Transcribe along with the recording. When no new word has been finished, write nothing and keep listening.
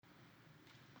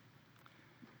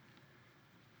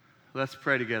Let's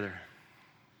pray together.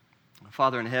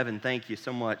 Father in heaven, thank you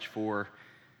so much for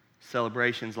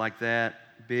celebrations like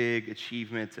that, big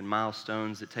achievements and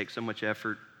milestones that take so much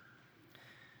effort.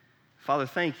 Father,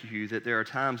 thank you that there are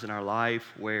times in our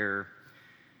life where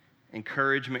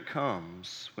encouragement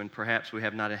comes when perhaps we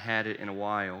have not had it in a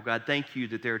while. God, thank you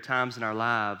that there are times in our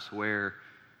lives where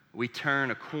we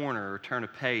turn a corner or turn a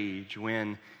page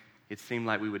when it seemed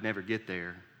like we would never get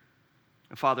there.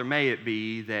 And Father, may it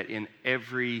be that in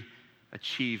every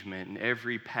achievement and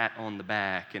every pat on the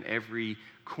back and every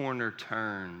corner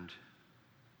turned,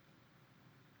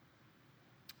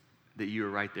 that you are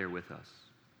right there with us,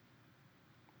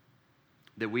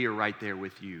 that we are right there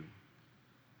with you.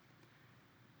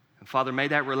 And Father, may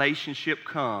that relationship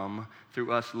come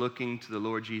through us looking to the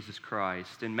Lord Jesus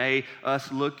Christ, and may us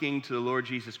looking to the Lord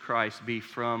Jesus Christ be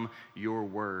from your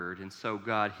word. And so,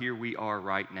 God, here we are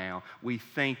right now. We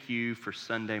thank you for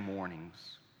Sunday mornings.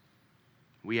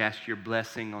 We ask your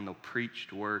blessing on the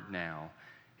preached word now.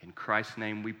 In Christ's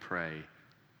name we pray.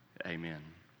 Amen.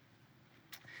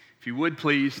 If you would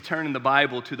please turn in the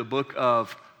Bible to the book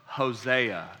of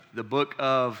Hosea. The book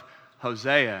of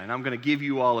Hosea. And I'm going to give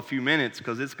you all a few minutes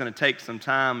because it's going to take some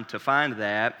time to find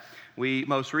that. We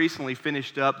most recently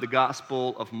finished up the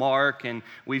Gospel of Mark, and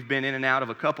we've been in and out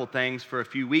of a couple things for a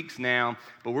few weeks now,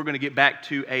 but we're going to get back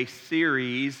to a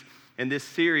series. And this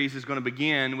series is going to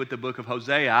begin with the book of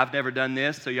Hosea. I've never done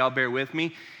this, so y'all bear with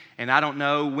me. And I don't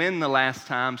know when the last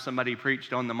time somebody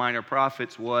preached on the minor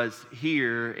prophets was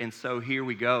here, and so here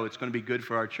we go. It's going to be good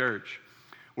for our church.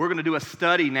 We're going to do a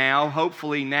study now,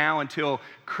 hopefully now until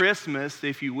Christmas,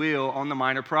 if you will, on the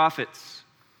minor prophets.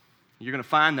 You're going to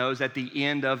find those at the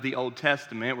end of the Old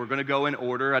Testament. We're going to go in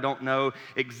order. I don't know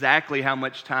exactly how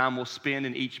much time we'll spend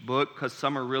in each book because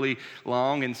some are really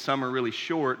long and some are really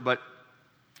short, but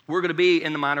we're going to be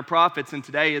in the minor prophets, and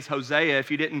today is Hosea. If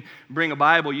you didn't bring a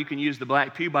Bible, you can use the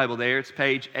Black Pew Bible there. It's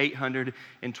page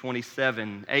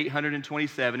 827.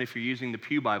 827 if you're using the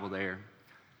Pew Bible there.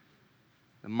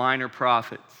 The minor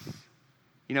prophets.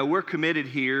 You know, we're committed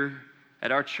here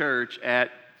at our church to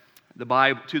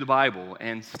the Bible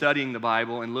and studying the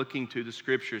Bible and looking to the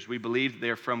Scriptures. We believe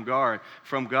they're from God.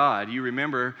 You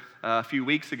remember a few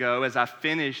weeks ago as I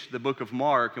finished the book of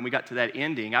Mark and we got to that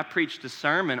ending, I preached a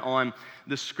sermon on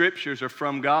the Scriptures are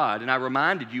from God. And I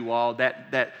reminded you all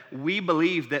that we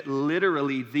believe that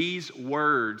literally these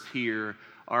words here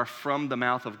are from the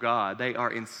mouth of God. They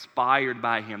are inspired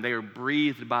by Him. They are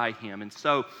breathed by Him. And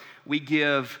so we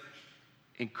give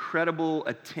incredible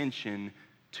attention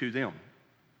to them.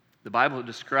 The Bible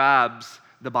describes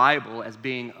the Bible as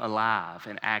being alive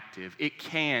and active. It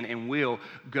can and will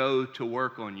go to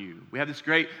work on you. We have this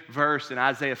great verse in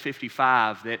Isaiah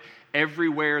 55 that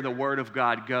everywhere the Word of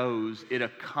God goes, it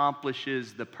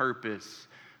accomplishes the purpose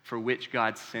for which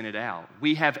God sent it out.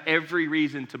 We have every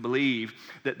reason to believe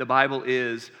that the Bible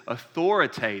is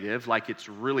authoritative, like it's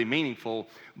really meaningful,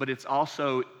 but it's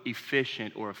also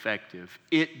efficient or effective.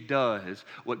 It does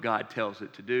what God tells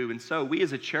it to do. And so we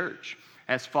as a church,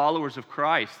 as followers of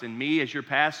Christ, and me as your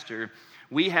pastor,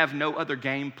 we have no other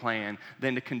game plan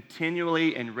than to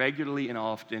continually and regularly and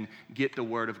often get the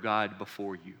Word of God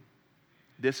before you.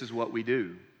 This is what we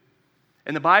do.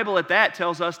 And the Bible at that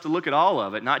tells us to look at all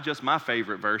of it, not just my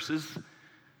favorite verses,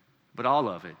 but all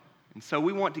of it. And so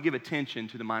we want to give attention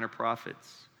to the minor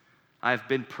prophets. I've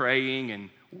been praying and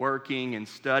working and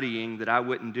studying that I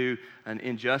wouldn't do an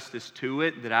injustice to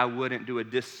it, that I wouldn't do a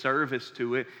disservice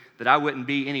to it, that I wouldn't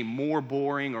be any more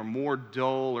boring or more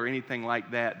dull or anything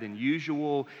like that than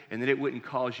usual, and that it wouldn't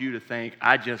cause you to think,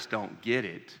 I just don't get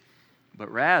it.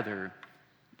 But rather,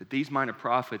 that these minor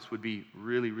prophets would be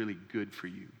really, really good for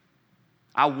you.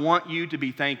 I want you to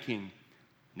be thinking,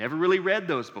 never really read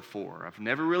those before. I've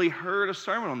never really heard a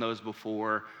sermon on those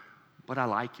before, but I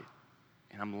like it,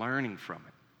 and I'm learning from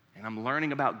it. And I'm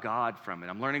learning about God from it.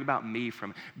 I'm learning about me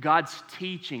from it. God's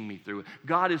teaching me through it.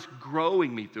 God is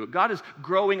growing me through it. God is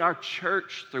growing our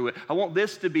church through it. I want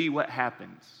this to be what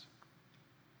happens.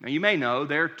 Now, you may know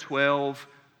there are 12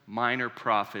 minor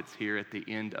prophets here at the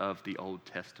end of the Old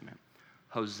Testament.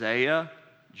 Hosea,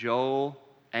 Joel,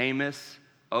 Amos,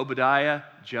 Obadiah,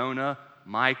 Jonah,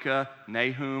 Micah,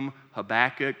 Nahum,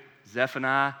 Habakkuk,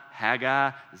 Zephaniah,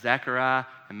 Haggai, Zechariah,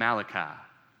 and Malachi.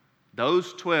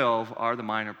 Those 12 are the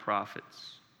minor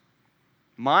prophets.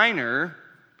 Minor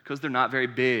because they're not very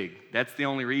big. That's the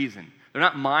only reason. They're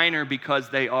not minor because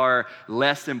they are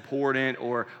less important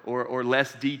or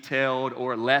less detailed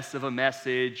or less of a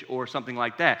message or something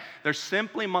like that. They're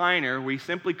simply minor. We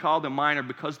simply call them minor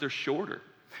because they're shorter.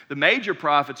 The major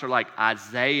prophets are like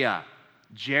Isaiah,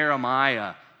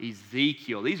 Jeremiah,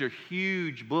 Ezekiel. These are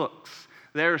huge books.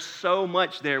 There's so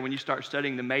much there when you start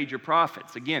studying the major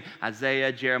prophets. Again,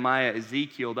 Isaiah, Jeremiah,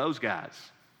 Ezekiel, those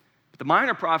guys. But the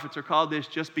minor prophets are called this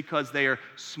just because they are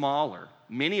smaller.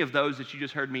 Many of those that you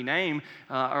just heard me name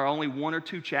are only 1 or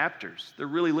 2 chapters. They're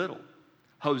really little.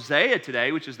 Hosea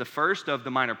today, which is the first of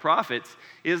the minor prophets,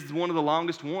 is one of the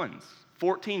longest ones.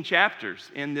 14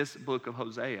 chapters in this book of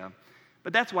Hosea.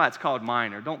 But that's why it's called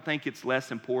minor. Don't think it's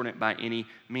less important by any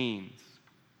means.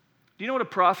 Do you know what a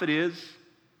prophet is?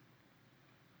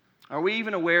 Are we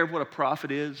even aware of what a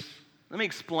prophet is? Let me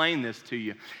explain this to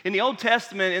you. In the Old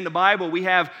Testament, in the Bible, we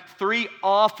have 3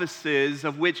 offices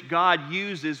of which God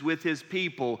uses with his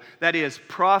people. That is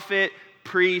prophet,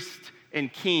 priest,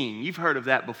 and king. You've heard of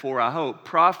that before, I hope.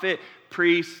 Prophet,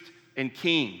 priest, and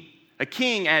king. A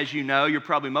king, as you know, you're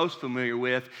probably most familiar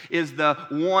with, is the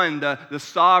one, the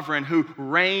sovereign who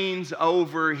reigns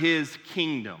over his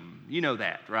kingdom. You know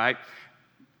that, right?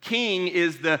 King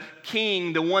is the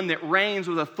king, the one that reigns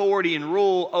with authority and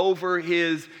rule over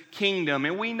his kingdom.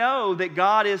 And we know that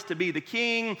God is to be the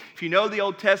king. If you know the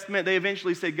Old Testament, they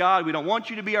eventually said, God, we don't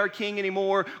want you to be our king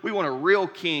anymore. We want a real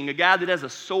king, a guy that has a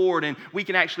sword and we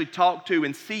can actually talk to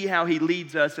and see how he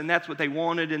leads us. And that's what they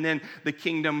wanted. And then the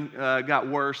kingdom got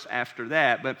worse after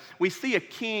that. But we see a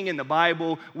king in the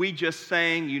Bible. We just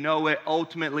sang, you know it,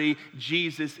 ultimately,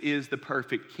 Jesus is the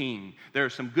perfect king. There are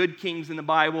some good kings in the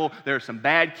Bible. There are some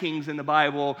bad kings in the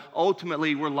Bible.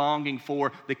 Ultimately, we're longing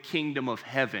for the kingdom of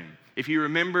heaven. If you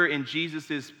remember in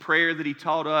Jesus' prayer that he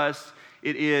taught us,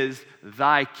 it is,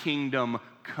 thy kingdom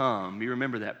come. You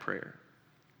remember that prayer?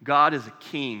 God is a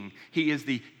king. He is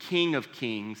the King of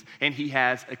kings, and he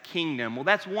has a kingdom. Well,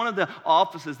 that's one of the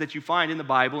offices that you find in the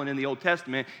Bible and in the Old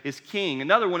Testament is king.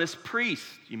 Another one is priest.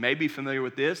 You may be familiar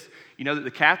with this. You know that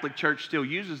the Catholic Church still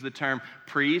uses the term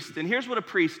priest, and here's what a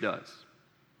priest does.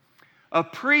 A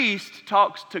priest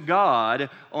talks to God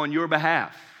on your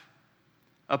behalf.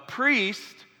 A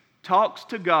priest talks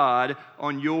to God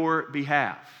on your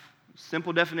behalf.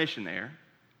 Simple definition there.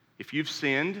 If you've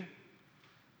sinned,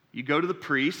 you go to the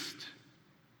priest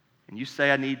and you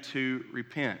say, I need to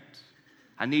repent.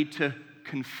 I need to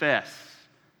confess.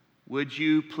 Would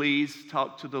you please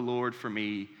talk to the Lord for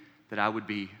me that I would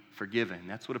be forgiven?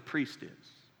 That's what a priest is.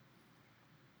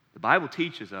 The Bible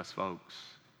teaches us, folks,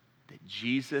 that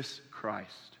Jesus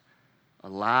Christ,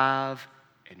 alive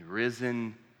and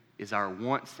risen, is our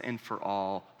once and for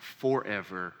all,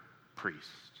 forever priest.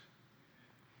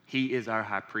 He is our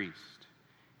high priest.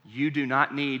 You do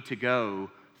not need to go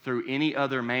through any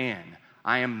other man.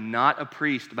 I am not a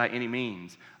priest by any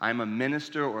means. I am a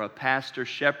minister or a pastor,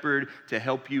 shepherd to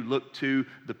help you look to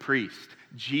the priest.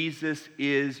 Jesus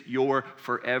is your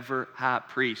forever high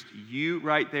priest. You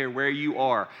right there where you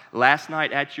are, last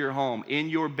night at your home, in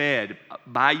your bed,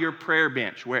 by your prayer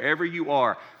bench, wherever you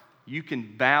are, you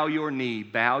can bow your knee,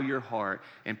 bow your heart,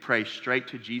 and pray straight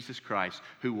to Jesus Christ,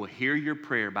 who will hear your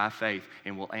prayer by faith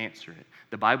and will answer it.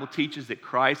 The Bible teaches that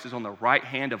Christ is on the right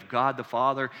hand of God the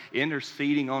Father,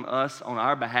 interceding on us on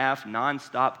our behalf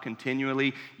nonstop,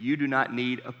 continually. You do not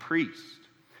need a priest.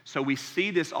 So we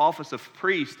see this office of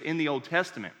priest in the Old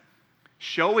Testament,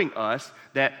 showing us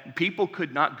that people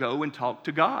could not go and talk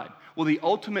to God. Well, the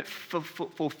ultimate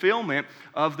fulfillment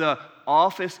of the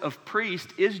office of priest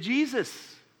is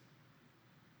Jesus.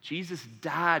 Jesus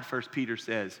died, 1 Peter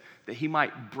says, that he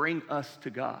might bring us to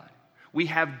God. We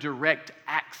have direct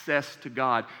access to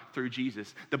God through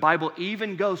Jesus. The Bible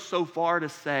even goes so far to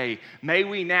say, may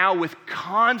we now with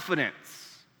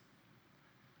confidence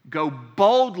go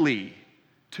boldly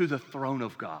to the throne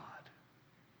of God.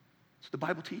 That's what the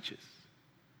Bible teaches.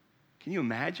 Can you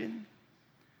imagine?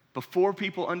 Before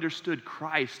people understood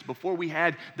Christ, before we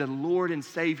had the Lord and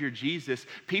Savior Jesus,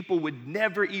 people would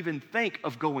never even think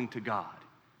of going to God.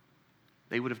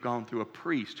 They would have gone through a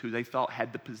priest who they thought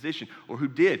had the position, or who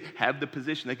did have the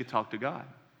position they could talk to God.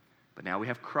 But now we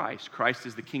have Christ. Christ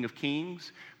is the King of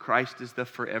kings. Christ is the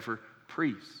forever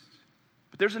priest.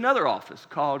 But there's another office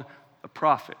called a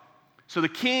prophet. So the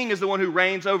king is the one who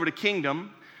reigns over the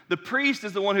kingdom. The priest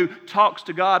is the one who talks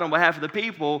to God on behalf of the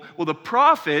people. Well, the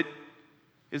prophet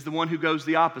is the one who goes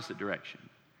the opposite direction.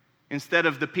 Instead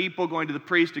of the people going to the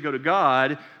priest to go to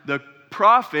God, the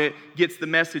prophet gets the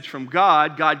message from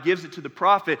God. God gives it to the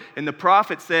prophet, and the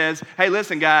prophet says, hey,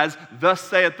 listen, guys, thus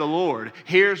saith the Lord.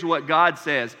 Here's what God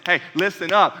says. Hey,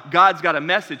 listen up. God's got a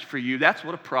message for you. That's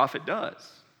what a prophet does.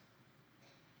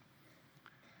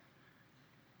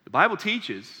 The Bible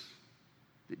teaches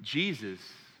that Jesus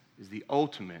is the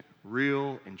ultimate,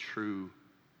 real, and true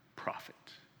prophet.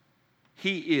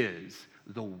 He is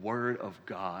the Word of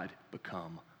God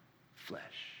become flesh.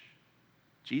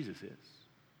 Jesus is.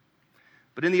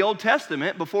 But in the Old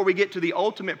Testament, before we get to the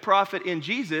ultimate prophet in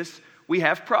Jesus, we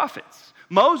have prophets.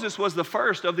 Moses was the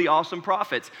first of the awesome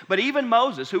prophets. But even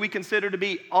Moses, who we consider to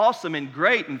be awesome and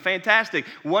great and fantastic,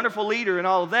 wonderful leader and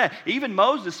all of that, even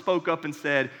Moses spoke up and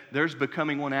said, there's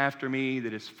becoming one after me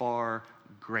that is far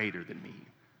greater than me.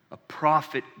 A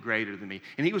prophet greater than me.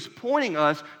 And he was pointing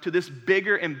us to this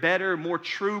bigger and better, more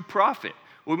true prophet.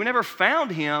 Well, we never found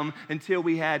him until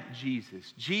we had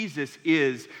Jesus. Jesus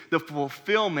is the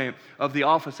fulfillment of the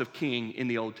office of king in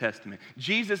the Old Testament.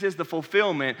 Jesus is the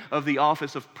fulfillment of the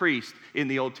office of priest in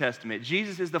the Old Testament.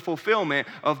 Jesus is the fulfillment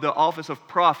of the office of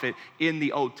prophet in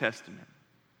the Old Testament.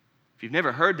 If you've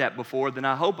never heard that before, then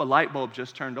I hope a light bulb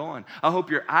just turned on. I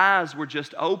hope your eyes were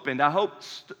just opened. I hope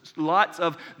lots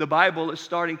of the Bible is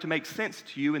starting to make sense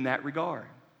to you in that regard.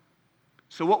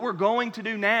 So what we're going to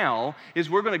do now is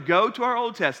we're going to go to our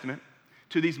Old Testament,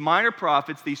 to these minor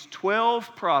prophets, these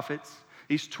 12 prophets,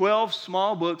 these 12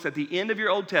 small books at the end of your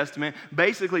Old Testament,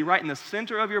 basically right in the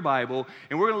center of your Bible,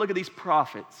 and we're going to look at these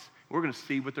prophets. We're going to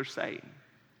see what they're saying.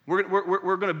 We're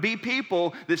going to be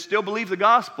people that still believe the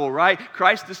gospel, right?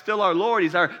 Christ is still our Lord.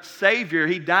 He's our Savior.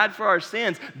 He died for our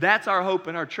sins. That's our hope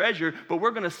and our treasure. But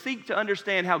we're going to seek to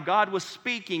understand how God was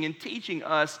speaking and teaching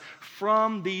us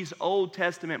from these Old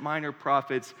Testament minor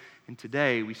prophets. And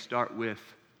today we start with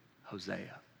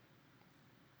Hosea.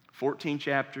 14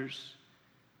 chapters.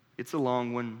 It's a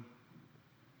long one.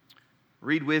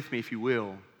 Read with me, if you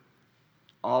will,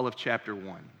 all of chapter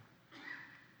 1.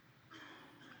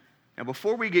 Now,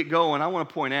 before we get going, I want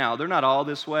to point out, they're not all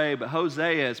this way, but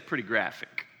Hosea is pretty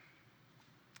graphic.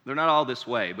 They're not all this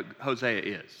way, but Hosea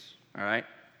is, all right?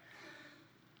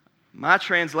 My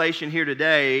translation here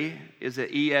today is an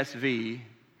ESV.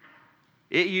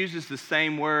 It uses the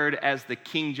same word as the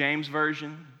King James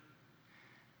Version.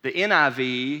 The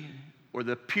NIV, or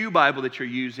the Pew Bible that you're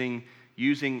using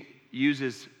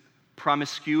uses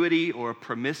promiscuity or a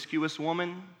promiscuous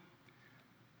woman.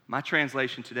 My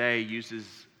translation today uses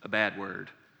a bad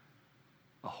word,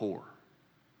 a whore.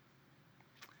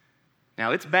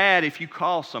 Now, it's bad if you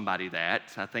call somebody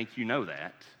that. I think you know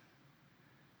that.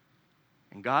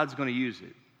 And God's going to use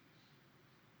it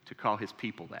to call his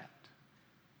people that.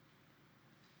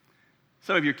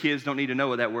 Some of your kids don't need to know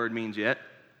what that word means yet.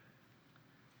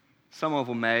 Some of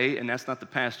them may, and that's not the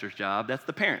pastor's job. That's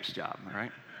the parent's job, all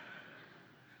right?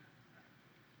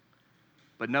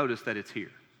 But notice that it's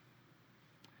here.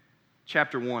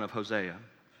 Chapter 1 of Hosea.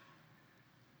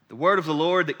 The word of the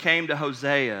Lord that came to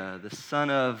Hosea, the son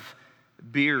of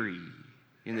Beeri,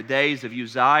 in the days of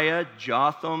Uzziah,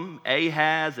 Jotham,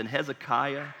 Ahaz, and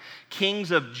Hezekiah,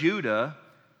 kings of Judah,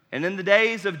 and in the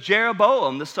days of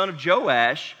Jeroboam, the son of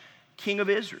Joash, king of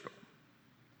Israel.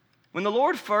 When the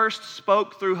Lord first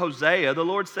spoke through Hosea, the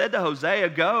Lord said to Hosea,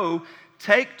 "Go,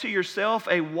 take to yourself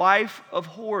a wife of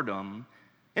whoredom,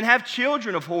 and have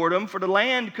children of whoredom, for the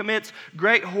land commits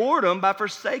great whoredom by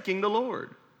forsaking the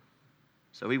Lord."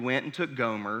 So he went and took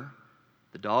Gomer,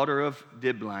 the daughter of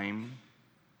Diblaim,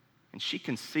 and she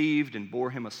conceived and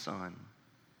bore him a son.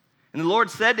 And the Lord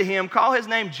said to him, "Call his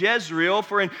name Jezreel,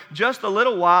 for in just a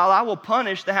little while I will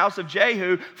punish the house of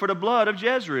Jehu for the blood of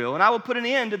Jezreel, and I will put an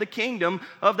end to the kingdom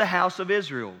of the house of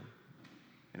Israel.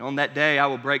 And on that day I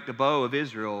will break the bow of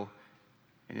Israel,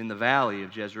 and in the valley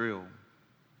of Jezreel."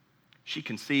 She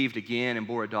conceived again and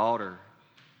bore a daughter.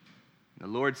 And the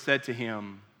Lord said to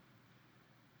him,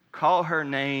 "Call her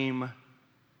name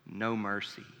No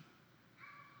Mercy,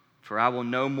 for I will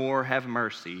no more have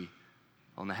mercy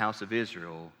on the house of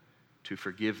Israel to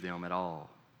forgive them at all.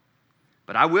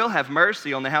 But I will have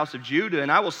mercy on the house of Judah, and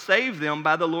I will save them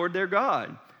by the Lord their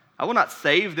God. I will not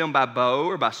save them by bow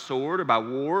or by sword or by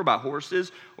war or by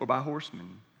horses or by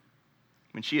horsemen."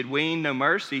 When she had weaned No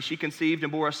Mercy, she conceived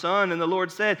and bore a son, and the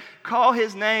Lord said, "Call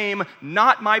his name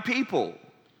Not My People,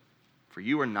 for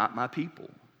you are not my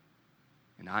people,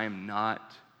 and I am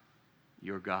not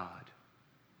your God.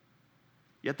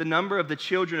 Yet the number of the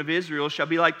children of Israel shall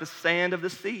be like the sand of the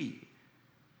sea,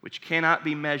 which cannot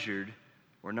be measured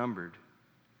or numbered.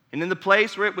 And in the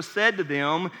place where it was said to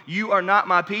them, 'You are not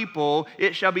my people,'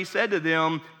 it shall be said to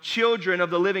them, 'Children of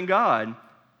the living God.'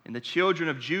 And the children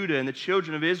of Judah and the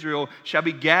children of Israel shall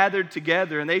be gathered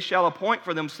together, and they shall appoint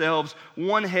for themselves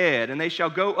one head, and they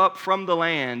shall go up from the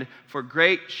land, for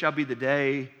great shall be the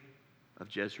day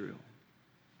of Jezreel."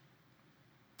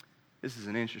 This is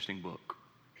an interesting book.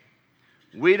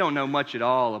 We don't know much at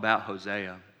all about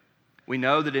Hosea. We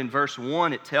know that in verse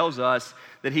 1 it tells us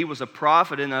that he was a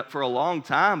prophet for a long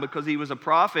time, because he was a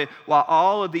prophet while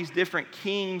all of these different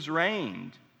kings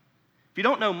reigned. If you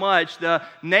don't know much, the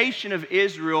nation of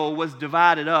Israel was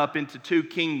divided up into two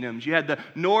kingdoms. You had the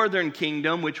northern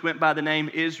kingdom, which went by the name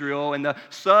Israel, and the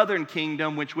southern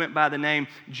kingdom, which went by the name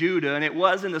Judah. And it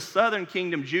was in the southern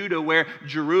kingdom, Judah, where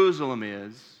Jerusalem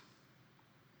is.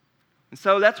 And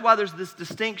so that's why there's this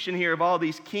distinction here of all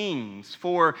these kings.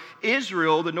 For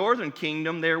Israel, the northern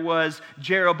kingdom, there was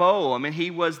Jeroboam, and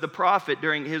he was the prophet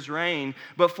during his reign.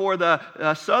 But for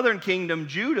the southern kingdom,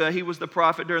 Judah, he was the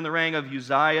prophet during the reign of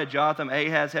Uzziah, Jotham,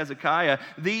 Ahaz, Hezekiah,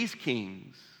 these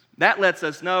kings. That lets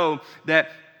us know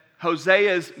that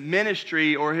Hosea's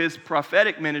ministry or his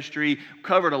prophetic ministry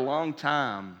covered a long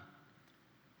time.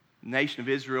 The nation of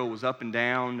Israel was up and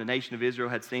down. The nation of Israel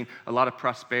had seen a lot of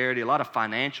prosperity, a lot of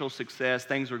financial success.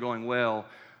 Things were going well.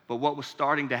 But what was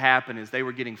starting to happen is they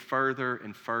were getting further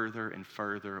and further and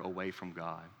further away from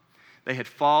God. They had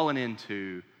fallen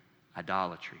into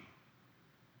idolatry.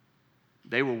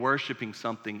 They were worshiping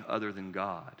something other than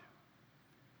God.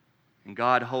 And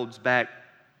God holds back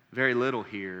very little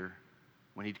here.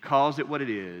 When He calls it what it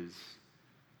is,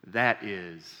 that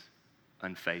is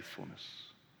unfaithfulness.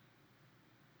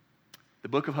 The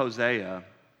book of Hosea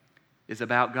is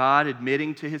about God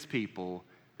admitting to His people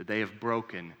that they have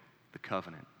broken the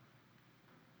covenant.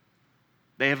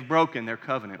 They have broken their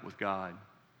covenant with God.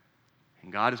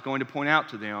 And God is going to point out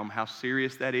to them how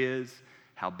serious that is,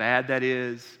 how bad that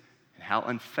is, and how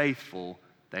unfaithful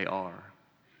they are.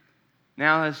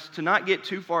 Now, as to not get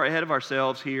too far ahead of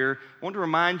ourselves here, I want to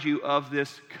remind you of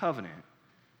this covenant.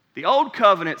 The old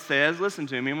covenant says, listen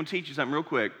to me, I'm going to teach you something real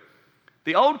quick.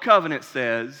 The old covenant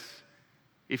says,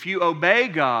 if you obey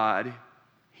God,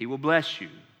 He will bless you.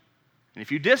 And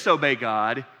if you disobey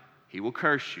God, He will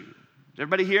curse you. Does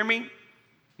everybody hear me?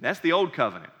 That's the old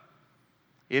covenant.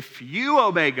 If you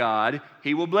obey God,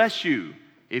 He will bless you.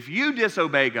 If you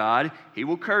disobey God, He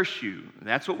will curse you.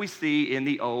 That's what we see in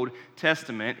the Old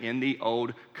Testament, in the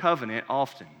Old Covenant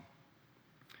often.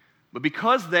 But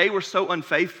because they were so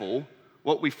unfaithful,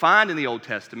 what we find in the Old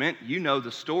Testament, you know the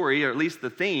story, or at least the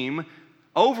theme,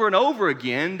 over and over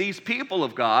again, these people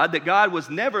of God that God was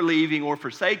never leaving or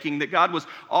forsaking, that God was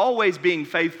always being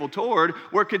faithful toward,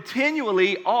 were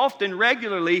continually, often,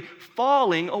 regularly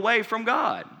falling away from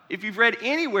God. If you've read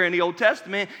anywhere in the Old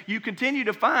Testament, you continue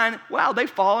to find, wow, they've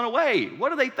fallen away.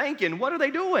 What are they thinking? What are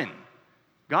they doing?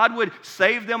 God would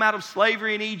save them out of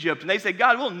slavery in Egypt, and they say,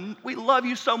 God, we love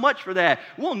you so much for that.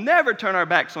 We'll never turn our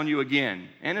backs on you again.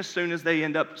 And as soon as they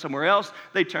end up somewhere else,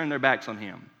 they turn their backs on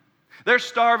Him. They're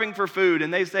starving for food,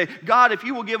 and they say, God, if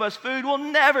you will give us food, we'll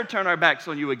never turn our backs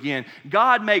on you again.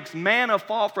 God makes manna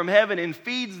fall from heaven and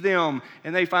feeds them,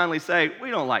 and they finally say, we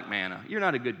don't like manna. You're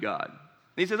not a good God. And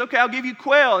He says, okay, I'll give you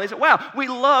quail. And they say, wow, we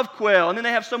love quail. And then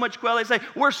they have so much quail, they say,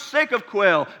 we're sick of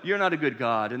quail. You're not a good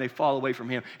God. And they fall away from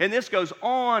Him. And this goes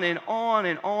on and on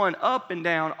and on, up and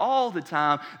down all the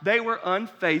time. They were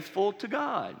unfaithful to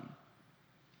God.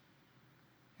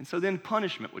 And so then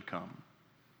punishment would come.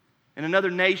 And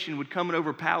another nation would come and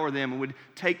overpower them and would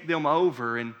take them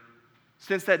over. And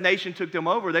since that nation took them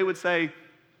over, they would say,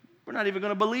 we're not even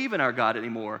going to believe in our God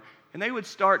anymore. And they would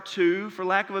start to, for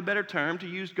lack of a better term, to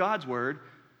use God's word,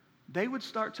 they would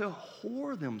start to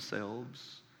whore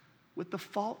themselves with the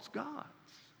false gods.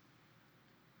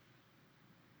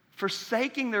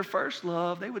 Forsaking their first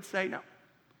love, they would say, no,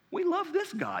 we love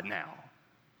this God now.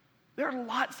 There are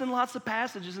lots and lots of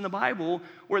passages in the Bible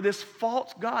where this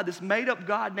false god, this made-up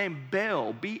god named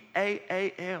Baal,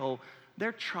 B-A-A-L,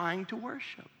 they're trying to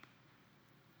worship.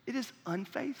 It is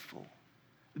unfaithful.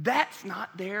 That's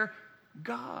not their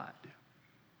God.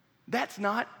 That's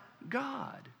not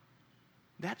God.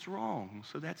 That's wrong,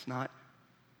 so that's not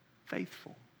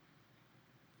faithful.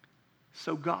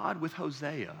 So God, with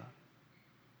Hosea,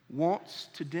 wants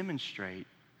to demonstrate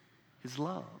His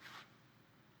love.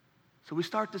 So we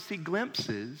start to see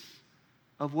glimpses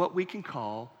of what we can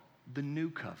call the new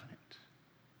covenant.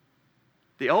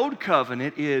 The old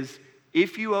covenant is,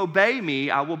 if you obey me,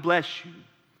 I will bless you.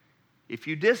 If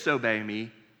you disobey me,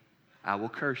 I will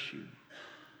curse you.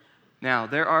 Now,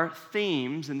 there are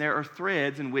themes and there are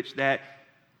threads in which that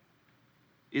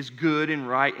is good and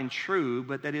right and true,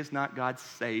 but that is not God's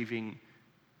saving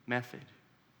method.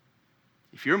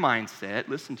 If your mindset,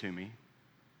 listen to me,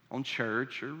 on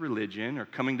church or religion or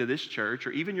coming to this church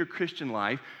or even your Christian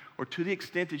life, or to the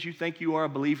extent that you think you are a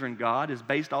believer in God is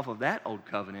based off of that old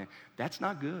covenant, that's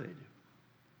not good.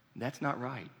 That's not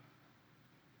right.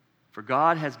 For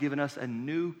God has given us a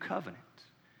new covenant.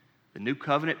 The new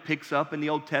covenant picks up in the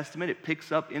Old Testament. It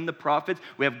picks up in the prophets.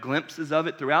 We have glimpses of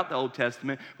it throughout the Old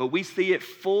Testament, but we see it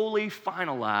fully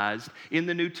finalized in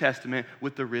the New Testament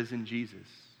with the risen Jesus.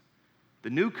 The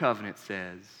new covenant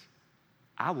says,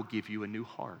 I will give you a new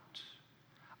heart.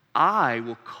 I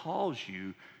will cause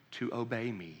you to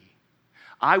obey me.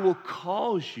 I will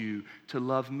cause you to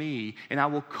love me, and I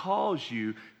will cause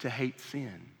you to hate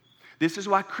sin. This is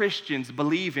why Christians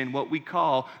believe in what we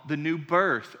call the new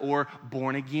birth or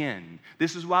born again.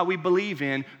 This is why we believe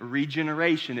in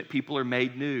regeneration, that people are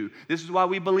made new. This is why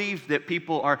we believe that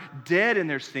people are dead in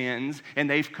their sins and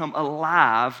they've come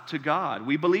alive to God.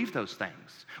 We believe those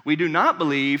things. We do not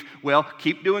believe, well,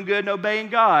 keep doing good and obeying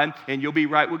God and you'll be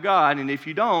right with God, and if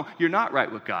you don't, you're not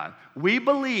right with God. We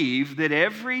believe that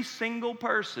every single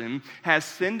person has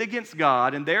sinned against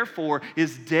God and therefore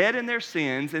is dead in their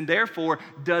sins and therefore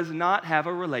does not have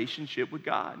a relationship with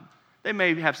God. They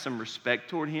may have some respect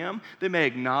toward Him. They may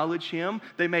acknowledge Him.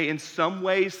 They may in some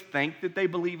ways think that they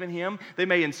believe in Him. They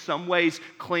may in some ways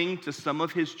cling to some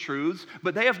of His truths,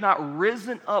 but they have not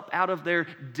risen up out of their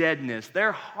deadness.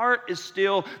 Their heart is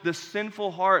still the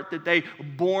sinful heart that they were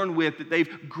born with, that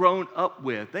they've grown up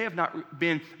with. They have not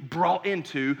been brought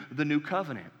into the new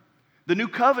covenant. The new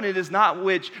covenant is not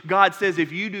which God says,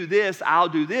 if you do this, I'll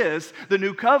do this. The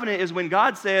new covenant is when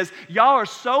God says, y'all are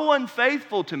so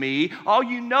unfaithful to me, all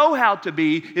you know how to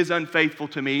be is unfaithful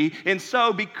to me. And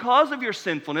so because of your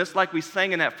sinfulness, like we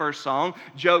sang in that first song,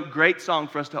 Joe, great song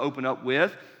for us to open up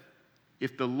with,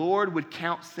 if the Lord would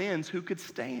count sins, who could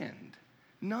stand?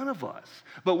 None of us.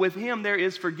 But with Him there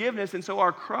is forgiveness, and so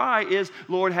our cry is,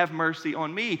 Lord, have mercy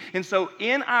on me. And so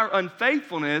in our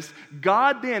unfaithfulness,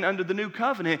 God then, under the new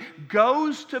covenant,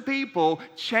 goes to people,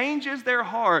 changes their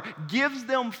heart, gives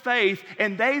them faith,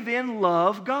 and they then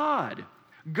love God.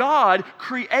 God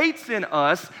creates in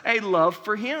us a love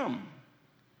for Him.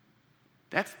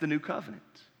 That's the new covenant.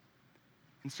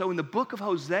 And so in the book of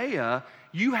Hosea,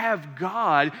 you have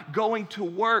God going to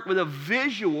work with a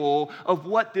visual of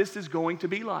what this is going to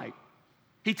be like.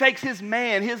 He takes his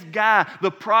man, his guy,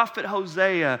 the prophet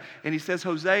Hosea, and he says,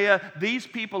 Hosea, these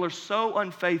people are so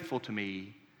unfaithful to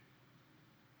me.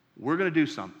 We're going to do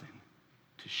something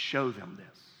to show them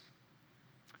this.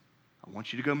 I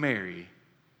want you to go marry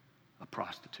a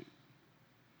prostitute.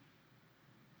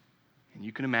 And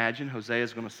you can imagine Hosea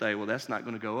is going to say, well, that's not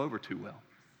going to go over too well.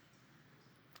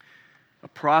 A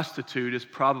prostitute is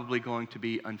probably going to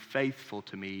be unfaithful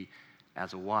to me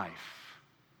as a wife.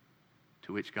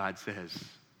 To which God says,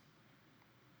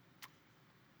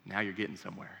 now you're getting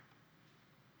somewhere.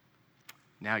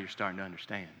 Now you're starting to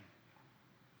understand.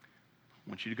 I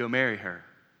want you to go marry her.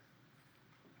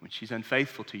 When she's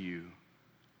unfaithful to you,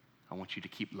 I want you to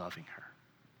keep loving her.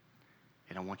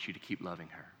 And I want you to keep loving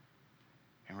her.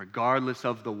 And regardless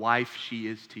of the wife she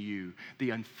is to you, the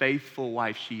unfaithful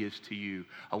wife she is to you,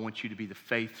 I want you to be the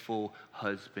faithful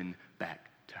husband back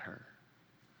to her.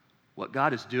 What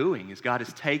God is doing is God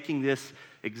is taking this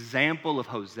example of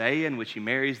Hosea in which he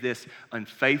marries this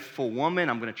unfaithful woman.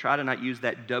 I'm going to try to not use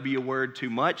that W word too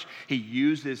much. He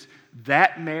uses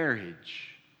that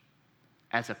marriage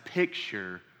as a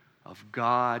picture of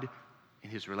God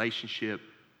and His relationship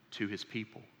to His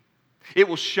people. It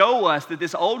will show us that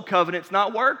this old covenant's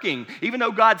not working. Even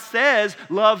though God says,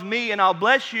 love me and I'll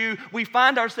bless you, we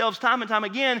find ourselves time and time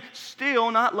again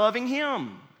still not loving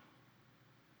Him.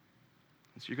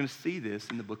 And so you're going to see this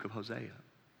in the book of Hosea.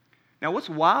 Now, what's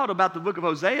wild about the book of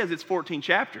Hosea is it's 14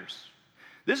 chapters.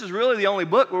 This is really the only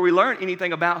book where we learn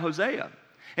anything about Hosea.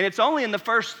 And it's only in the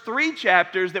first 3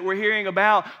 chapters that we're hearing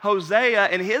about Hosea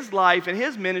and his life and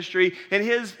his ministry and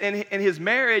his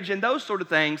marriage and those sort of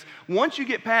things. Once you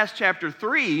get past chapter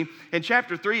 3, and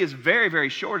chapter 3 is very, very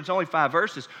short, it's only 5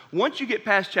 verses. Once you get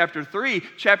past chapter 3,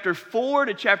 chapter 4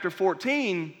 to chapter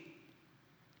 14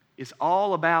 is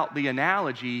all about the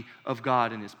analogy of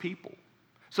God and His people.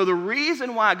 So the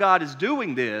reason why God is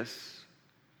doing this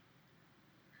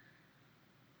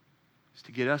is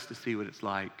to get us to see what it's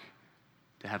like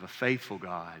to have a faithful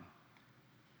God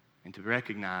and to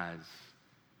recognize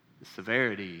the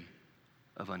severity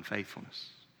of unfaithfulness.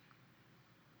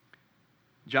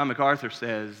 John MacArthur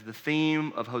says the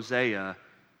theme of Hosea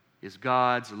is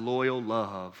God's loyal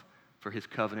love for His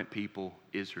covenant people,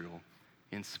 Israel,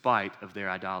 in spite of their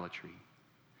idolatry.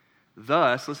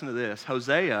 Thus, listen to this,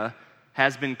 Hosea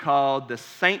has been called the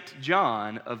Saint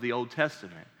John of the Old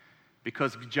Testament,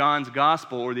 because John's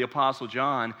gospel, or the Apostle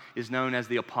John, is known as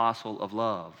the Apostle of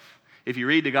Love. If you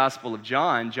read the Gospel of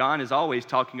John, John is always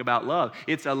talking about love.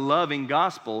 It's a loving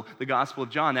gospel, the Gospel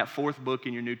of John, that 4th book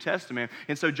in your New Testament.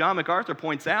 And so John MacArthur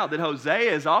points out that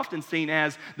Hosea is often seen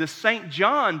as the St.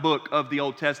 John book of the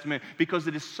Old Testament because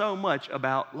it is so much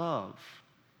about love.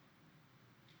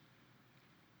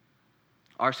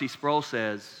 R.C. Sproul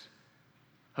says,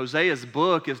 Hosea's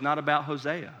book is not about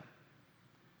Hosea,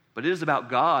 but it is about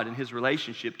God and His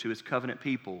relationship to His covenant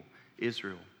people,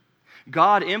 Israel.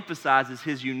 God emphasizes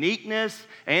his uniqueness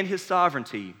and his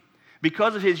sovereignty.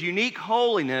 Because of his unique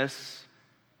holiness,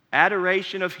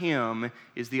 adoration of him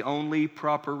is the only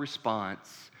proper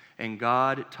response, and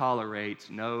God tolerates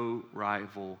no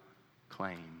rival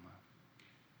claim.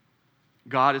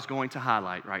 God is going to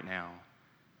highlight right now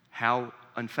how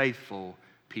unfaithful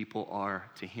people are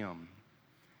to him.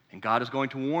 And God is going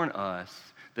to warn us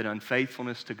that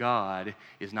unfaithfulness to God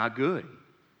is not good.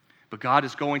 But God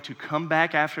is going to come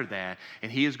back after that,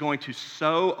 and he is going to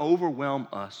so overwhelm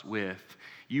us with,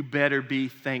 you better be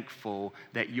thankful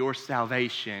that your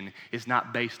salvation is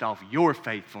not based off your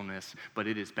faithfulness, but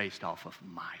it is based off of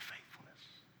my faithfulness.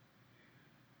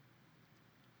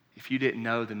 If you didn't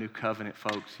know the new covenant,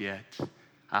 folks, yet,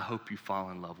 I hope you fall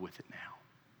in love with it now.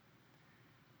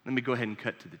 Let me go ahead and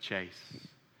cut to the chase.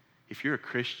 If you're a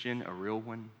Christian, a real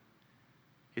one,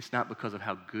 it's not because of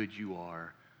how good you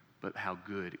are, but how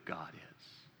good God is.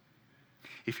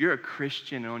 If you're a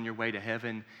Christian on your way to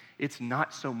heaven, it's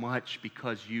not so much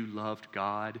because you loved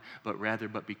God,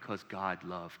 but because God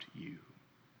loved you.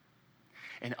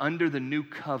 And under the new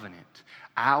covenant,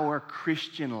 our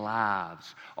Christian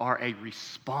lives are a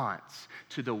response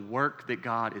to the work that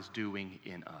God is doing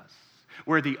in us.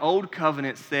 Where the old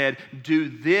covenant said, do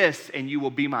this and you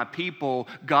will be my people,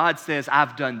 God says,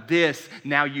 I've done this,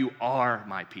 now you are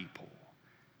my people.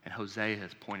 And Hosea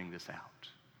is pointing this out.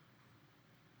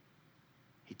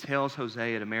 He tells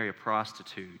Hosea to marry a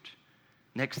prostitute.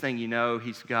 Next thing you know,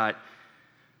 he's got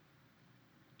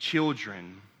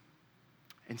children.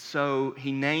 And so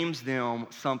he names them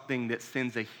something that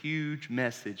sends a huge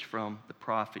message from the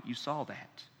prophet. You saw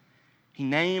that. He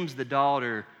names the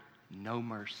daughter No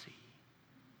Mercy.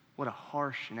 What a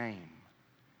harsh name.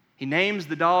 He names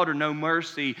the daughter No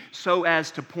Mercy so as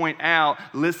to point out,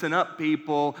 listen up,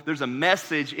 people, there's a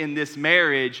message in this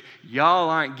marriage. Y'all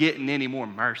aren't getting any more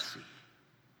mercy.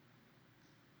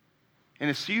 And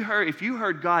if you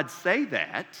heard God say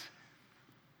that,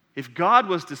 if God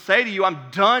was to say to you, I'm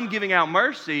done giving out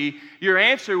mercy, your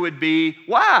answer would be,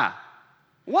 why?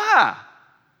 Why?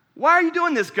 Why are you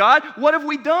doing this, God? What have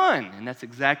we done? And that's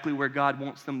exactly where God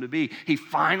wants them to be. He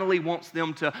finally wants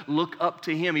them to look up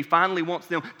to him. He finally wants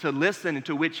them to listen, and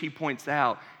to which he points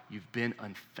out, you've been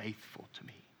unfaithful to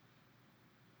me.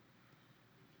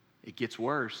 It gets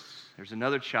worse. There's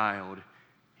another child,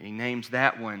 and he names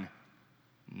that one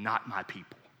Not My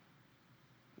People.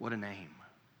 What a name.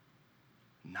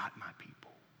 Not my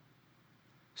people.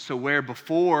 So where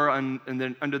before,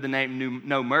 under the name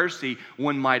No Mercy,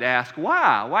 one might ask,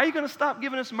 why? Why are you going to stop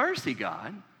giving us mercy,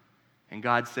 God? And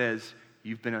God says,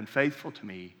 you've been unfaithful to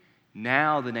me.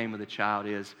 Now the name of the child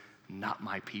is Not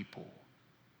My People.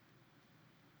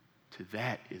 To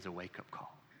that is a wake-up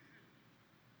call.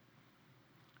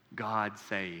 God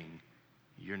saying,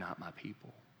 you're not my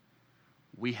people.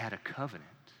 We had a covenant,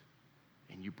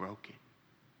 and you broke it.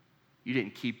 You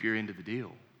didn't keep your end of the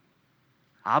deal.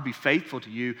 I'll be faithful to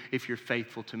you if you're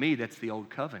faithful to me. That's the old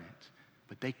covenant.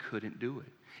 But they couldn't do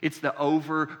it. It's the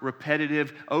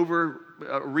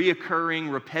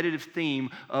reoccurring, repetitive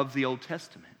theme of the Old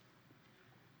Testament.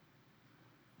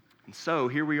 And so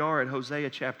here we are at Hosea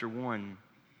chapter 1.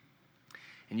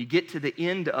 And you get to the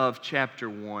end of chapter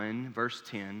 1, verse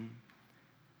 10.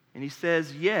 And he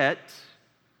says, yet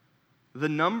the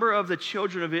number of the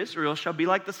children of Israel shall be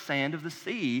like the sand of the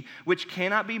sea, which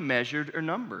cannot be measured or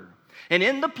numbered. And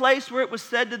in the place where it was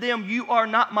said to them, you are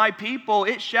not my people,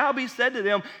 it shall be said to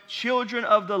them, children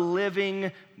of the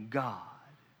living God.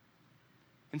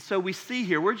 And so we see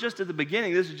here, we're just at the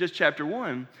beginning, this is just chapter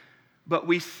 1, but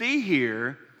we see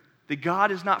here that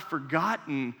God has not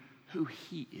forgotten who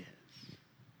he is.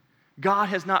 God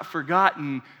has not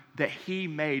forgotten that he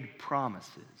made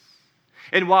promises.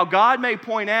 And while God may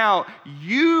point out,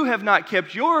 you have not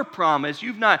kept your promise,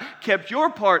 you've not kept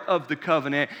your part of the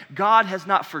covenant, God has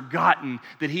not forgotten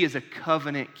that he is a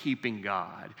covenant-keeping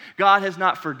God. God has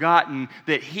not forgotten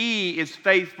that he is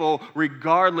faithful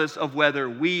regardless of whether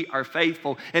we are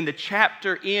faithful. And the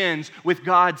chapter ends with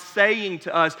God saying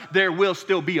to us, there will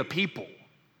still be a people.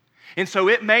 And so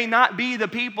it may not be the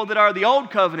people that are the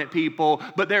old covenant people,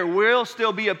 but there will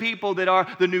still be a people that are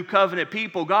the new covenant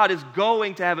people. God is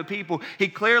going to have a people. He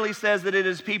clearly says that it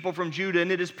is people from Judah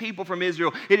and it is people from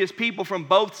Israel. It is people from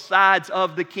both sides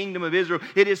of the kingdom of Israel.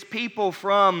 It is people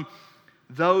from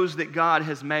those that God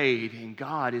has made, and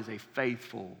God is a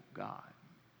faithful God.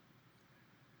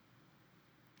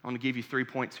 I want to give you 3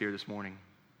 points here this morning.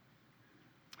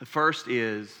 The first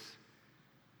is,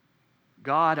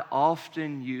 God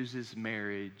often uses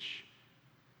marriage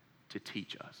to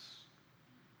teach us.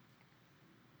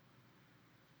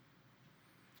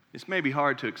 This may be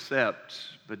hard to accept,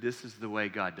 but this is the way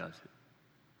God does it.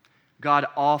 God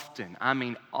often, I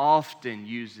mean often,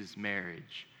 uses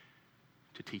marriage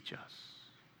to teach us.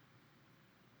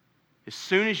 As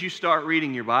soon as you start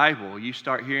reading your Bible, you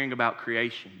start hearing about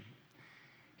creation.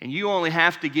 And you only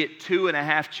have to get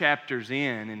 2.5 chapters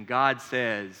in, and God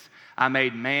says, I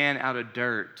made man out of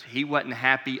dirt. He wasn't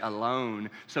happy alone,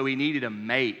 so he needed a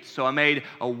mate. So I made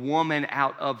a woman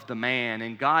out of the man.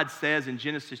 And God says in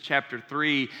Genesis chapter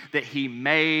 3 that he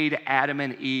made Adam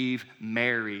and Eve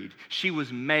married. She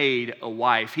was made a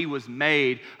wife. He was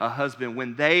made a husband.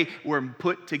 When they were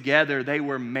put together, they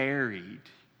were married.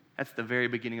 That's the very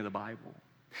beginning of the Bible.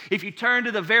 If you turn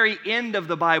to the very end of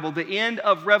the Bible, the end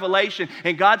of Revelation,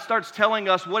 and God starts telling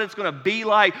us what it's going to be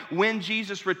like when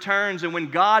Jesus returns and when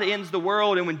God ends the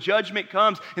world and when judgment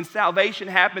comes and salvation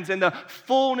happens and the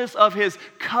fullness of His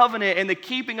covenant and the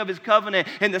keeping of His covenant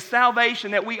and the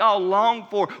salvation that we all long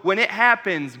for, when it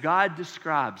happens, God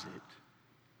describes it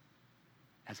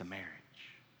as a marriage.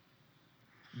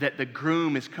 That the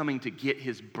groom is coming to get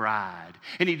his bride.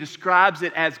 And he describes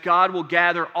it as God will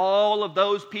gather all of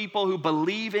those people who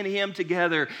believe in him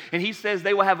together. And he says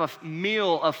they will have a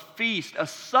meal, a feast, a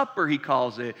supper, he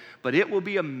calls it. But it will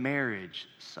be a marriage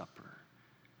supper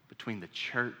between the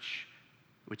church,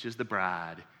 which is the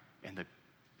bride, and the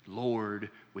Lord,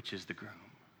 which is the groom.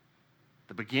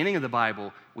 The beginning of the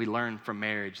Bible, we learn from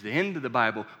marriage. The end of the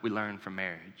Bible, we learn from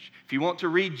marriage. If you want to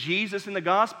read Jesus in the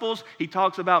Gospels, he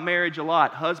talks about marriage a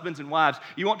lot, husbands and wives.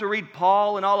 You want to read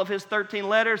Paul in all of his 13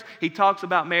 letters, he talks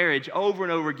about marriage over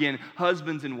and over again,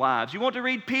 husbands and wives. You want to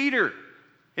read Peter,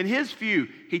 in his few,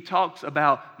 he talks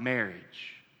about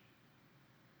marriage.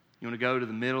 You want to go to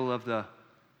the middle of the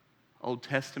Old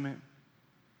Testament?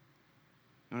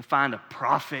 You want to find a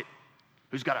prophet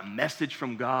who's got a message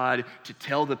from God to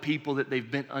tell the people that they've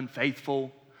been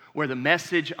unfaithful, where the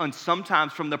message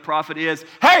sometimes from the prophet is,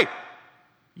 hey,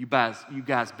 you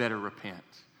guys better repent.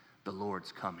 The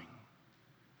Lord's coming.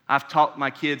 I've taught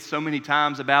my kids so many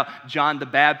times about John the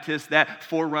Baptist, that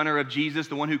forerunner of Jesus,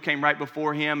 the one who came right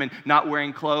before him and not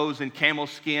wearing clothes and camel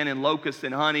skin and locusts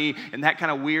and honey, and that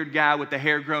kind of weird guy with the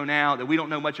hair grown out that we don't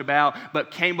know much about,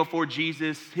 but came before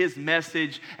Jesus, his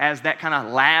message as that kind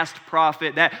of last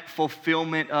prophet, that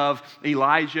fulfillment of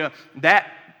Elijah.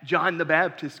 That John the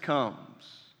Baptist comes,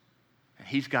 and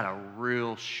he's got a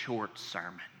real short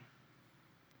sermon.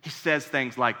 He says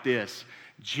things like this: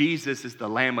 Jesus is the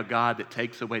Lamb of God that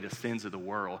takes away the sins of the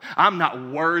world. I'm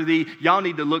not worthy. Y'all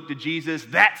need to look to Jesus.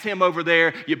 That's him over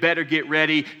there. You better get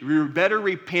ready. You better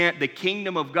repent. The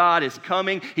kingdom of God is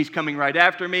coming. He's coming right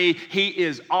after me. He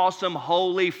is awesome,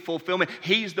 holy, fulfillment.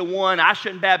 He's the one. I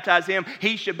shouldn't baptize him.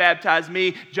 He should baptize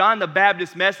me. John the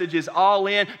Baptist's message is all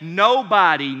in.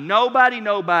 Nobody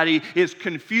is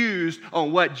confused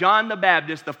on what John the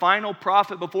Baptist, the final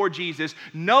prophet before Jesus,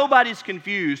 nobody's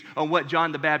confused on what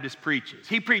John the Baptist preaches.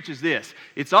 He preaches this: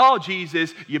 it's all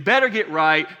Jesus. You better get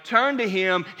right. Turn to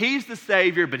him. He's the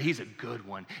Savior, but he's a good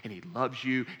one, and he loves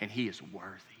you, and he is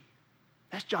worthy.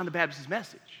 That's John the Baptist's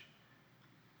message.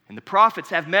 And the prophets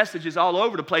have messages all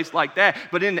over the place like that.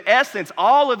 But in essence,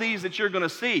 all of these that you're going to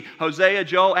see, Hosea,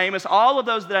 Joel, Amos, all of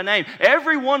those that I named,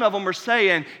 every one of them are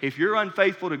saying, if you're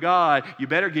unfaithful to God, you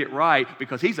better get right,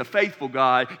 because he's a faithful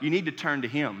God. You need to turn to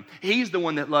him. He's the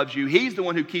one that loves you. He's the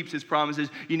one who keeps his promises.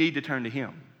 You need to turn to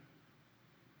him.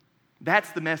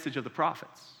 That's the message of the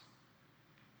prophets.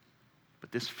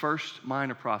 But this first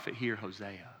minor prophet here,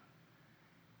 Hosea,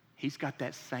 he's got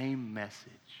that same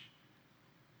message.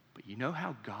 But you know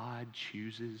how God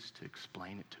chooses to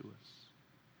explain it to us?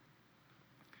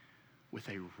 With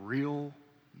a real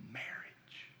marriage.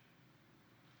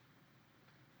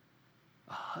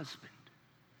 A husband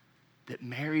that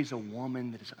marries a woman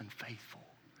that is unfaithful.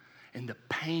 And the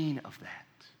pain of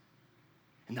that.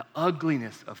 And the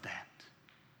ugliness of that.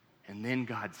 And then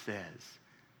God says,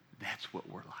 that's what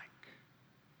we're like.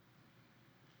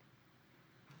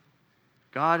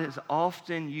 God is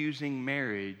often using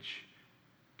marriage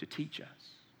to teach us.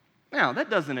 Now, that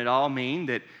doesn't at all mean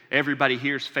that everybody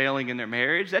here is failing in their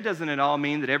marriage. That doesn't at all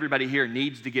mean that everybody here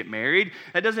needs to get married.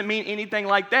 That doesn't mean anything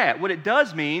like that. What it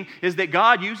does mean is that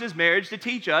God uses marriage to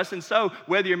teach us. And so,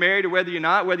 whether you're married or whether you're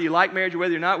not, whether you like marriage or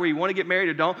whether you're not, whether you want to get married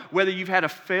or don't, whether you've had a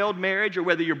failed marriage or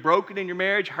whether you're broken in your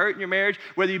marriage, hurt in your marriage,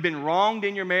 whether you've been wronged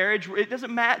in your marriage, it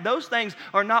doesn't matter. Those things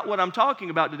are not what I'm talking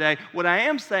about today. What I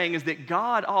am saying is that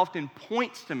God often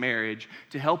points to marriage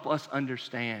to help us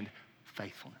understand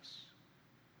faithfulness.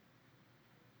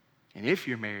 And if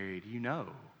you're married, you know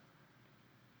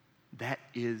that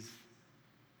is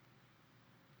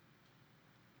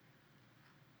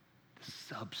the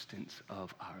substance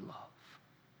of our love.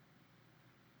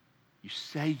 You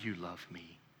say you love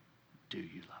me. Do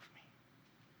you love me?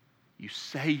 You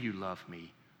say you love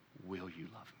me. will you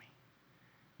love me?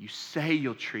 You say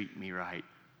you'll treat me right.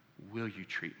 Will you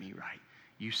treat me right?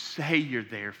 You say you're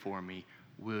there for me.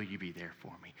 Will you be there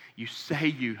for me? You say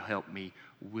you help me.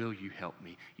 Will you help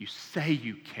me? You say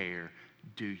you care.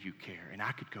 Do you care? And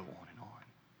I could go on and on.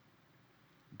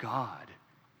 God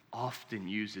often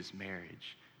uses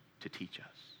marriage to teach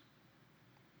us.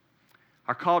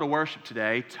 Our call to worship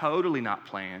today, totally not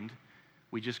planned.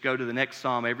 We just go to the next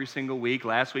psalm every single week.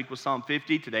 Last week was Psalm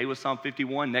 50. Today was Psalm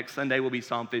 51. Next Sunday will be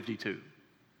Psalm 52.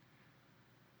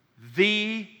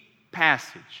 The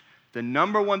passage, the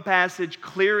number one passage,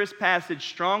 clearest passage,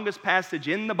 strongest passage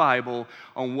in the Bible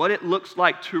on what it looks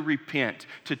like to repent,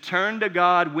 to turn to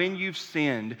God when you've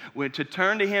sinned, to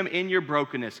turn to Him in your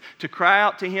brokenness, to cry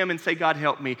out to Him and say, God,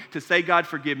 help me, to say, God,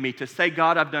 forgive me, to say,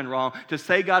 God, I've done wrong, to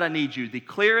say, God, I need you. The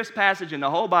clearest passage in the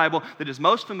whole Bible that is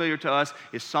most familiar to us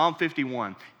is Psalm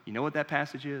 51. You know what that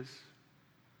passage is?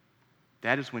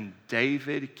 That is when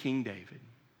David, King David,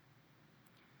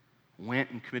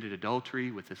 went and committed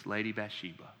adultery with this lady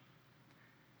Bathsheba.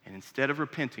 And instead of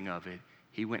repenting of it,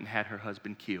 he went and had her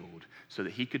husband killed so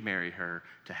that he could marry her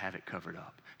to have it covered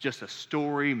up. Just a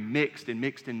story mixed and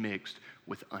mixed and mixed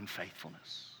with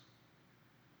unfaithfulness.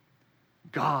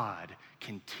 God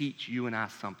can teach you and I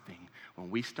something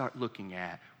when we start looking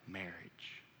at marriage.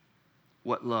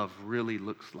 What love really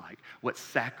looks like, what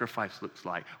sacrifice looks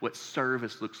like, what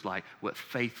service looks like, what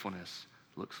faithfulness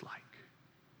looks like.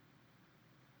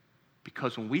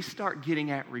 Because when we start getting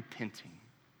at repenting,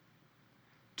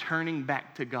 turning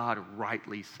back to God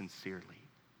rightly, sincerely,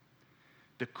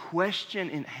 the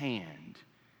question in hand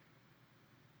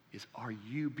is, are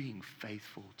you being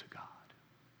faithful to God?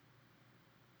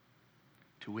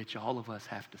 To which all of us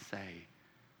have to say,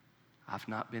 I've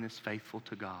not been as faithful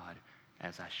to God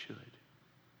as I should.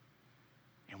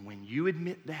 And when you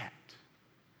admit that,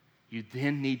 you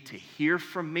then need to hear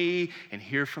from me and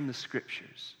hear from the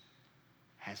Scriptures.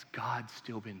 Has God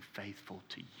still been faithful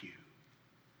to you?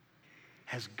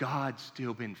 Has God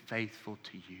still been faithful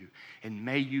to you? And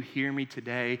may you hear me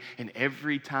today, and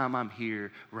every time I'm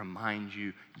here, remind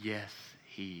you, yes,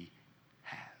 He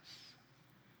has.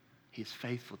 He is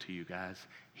faithful to you, guys.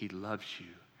 He loves you.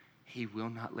 He will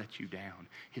not let you down.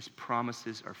 His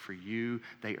promises are for you.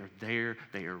 They are there.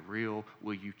 They are real.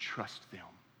 Will you trust them?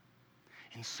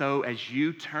 And so as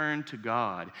you turn to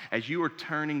God, as you are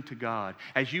turning to God,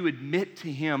 as you admit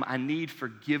to Him, I need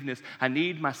forgiveness, I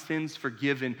need my sins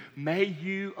forgiven, may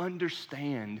you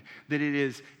understand that it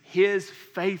is His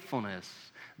faithfulness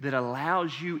that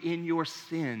allows you in your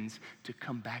sins to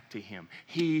come back to Him.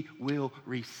 He will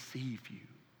receive you.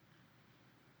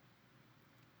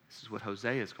 This is what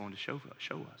Hosea is going to show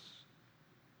us.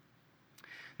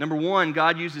 Number one,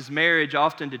 God uses marriage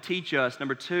often to teach us.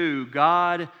 Number two,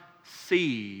 God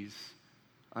sees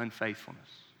unfaithfulness.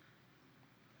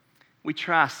 We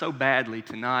try so badly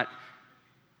to not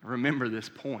remember this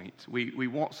point. We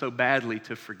want so badly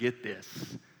to forget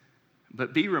this.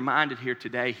 But be reminded here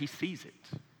today, He sees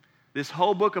it. This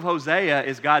whole book of Hosea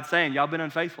is God saying, y'all been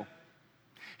unfaithful.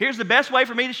 Here's the best way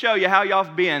for me to show you how y'all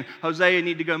have been. Hosea, you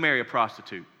need to go marry a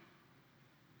prostitute.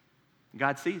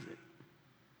 God sees it.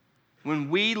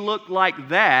 When we look like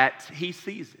that, He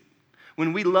sees it.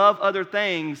 When we love other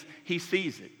things, He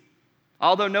sees it.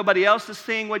 Although nobody else is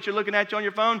seeing what you're looking at on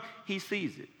your phone, He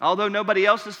sees it. Although nobody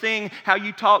else is seeing how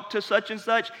you talk to such and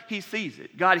such, He sees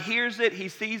it. God hears it, He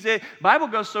sees it. The Bible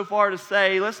goes so far to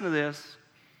say, listen to this,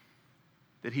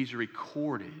 that He's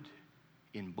recorded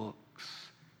in books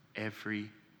every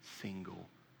single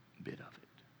bit of it.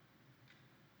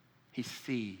 He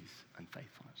sees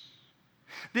unfaithfulness.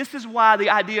 This is why the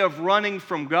idea of running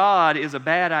from God is a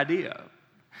bad idea.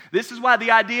 This is why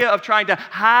the idea of trying to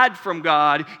hide from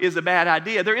God is a bad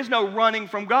idea. There is no running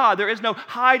from God. There is no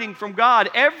hiding from God.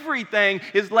 Everything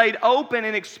is laid open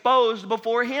and exposed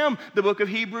before Him. The book of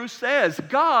Hebrews says,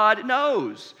 God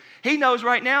knows. He knows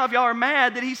right now if y'all are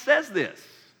mad that He says this.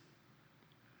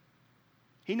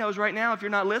 He knows right now if you're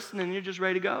not listening and you're just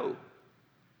ready to go.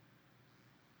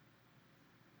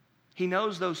 He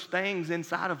knows those things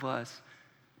inside of us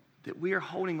that we are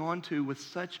holding on to with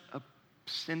such a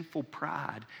sinful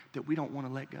pride that we don't want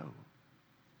to let go.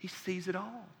 He sees it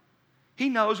all. He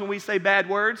knows when we say bad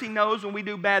words. He knows when we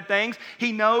do bad things.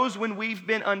 He knows when we've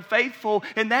been unfaithful,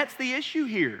 and that's the issue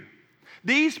here.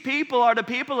 These people are the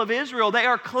people of Israel. They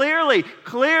are clearly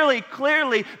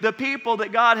the people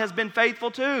that God has been faithful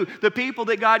to, the people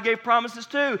that God gave promises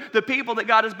to, the people that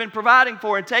God has been providing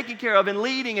for and taking care of and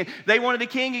leading. And they wanted a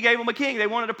king, He gave them a king. They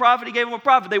wanted a prophet, He gave them a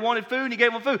prophet. They wanted food, He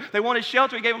gave them food. They wanted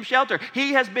shelter, He gave them shelter.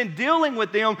 He has been dealing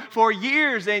with them for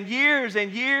years and years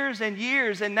and years and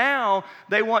years, and now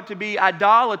they want to be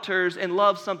idolaters and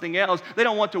love something else. They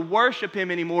don't want to worship Him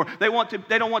anymore. They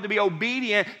don't want to be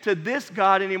obedient to this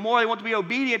God anymore. They want to be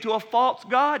obedient to a false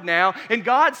God now, and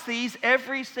God sees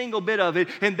every single bit of it,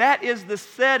 and that is the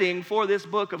setting for this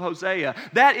book of Hosea.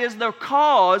 That is the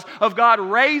cause of God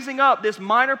raising up this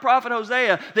minor prophet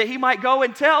Hosea, that he might go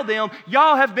and tell them,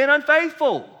 y'all have been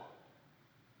unfaithful.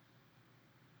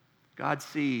 God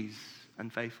sees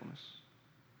unfaithfulness.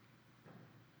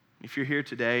 If you're here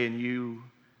today and you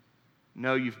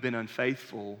know you've been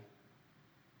unfaithful,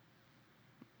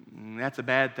 that's a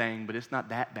bad thing, but it's not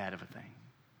that bad of a thing.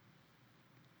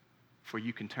 For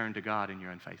you can turn to God in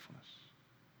your unfaithfulness.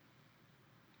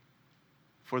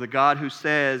 For the God who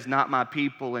says, not my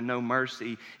people and no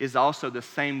mercy, is also the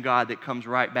same God that comes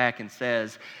right back and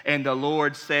says, and the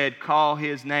Lord said, call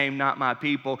His name not my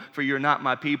people, for you're not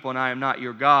my people and I am not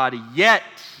your God. Yet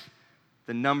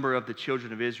the number of the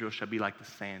children of Israel shall be like the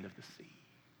sand of the sea.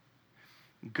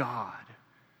 God,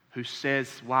 who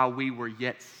says, while we were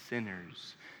yet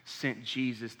sinners, sent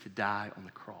Jesus to die on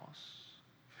the cross.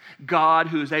 God,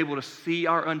 who is able to see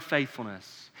our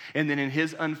unfaithfulness, and then in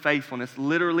His unfaithfulness,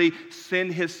 literally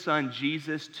send His Son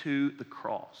Jesus to the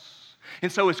cross. And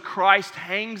so as Christ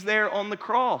hangs there on the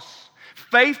cross,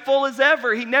 faithful as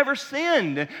ever, He never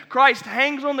sinned. Christ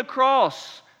hangs on the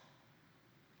cross.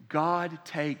 God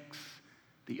takes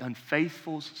the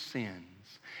unfaithful's sins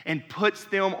and puts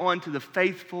them onto the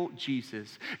faithful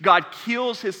Jesus. God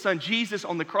kills His Son Jesus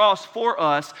on the cross for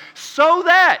us so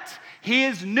that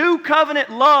His new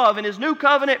covenant love and His new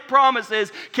covenant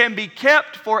promises can be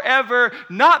kept forever,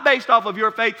 not based off of your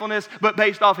faithfulness, but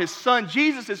based off His Son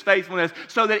Jesus' faithfulness,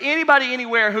 so that anybody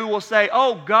anywhere who will say,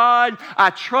 oh God, I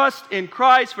trust in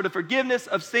Christ for the forgiveness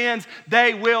of sins,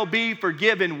 they will be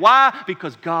forgiven. Why?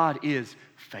 Because God is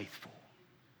faithful.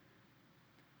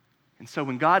 And so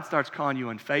when God starts calling you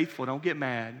unfaithful, don't get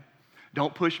mad.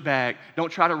 Don't push back.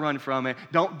 Don't try to run from it.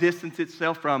 Don't distance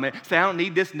itself from it. Say, I don't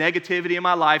need this negativity in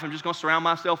my life. I'm just going to surround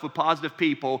myself with positive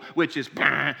people, which is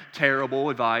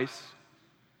terrible advice.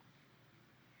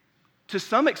 To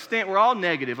some extent, we're all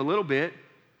negative a little bit.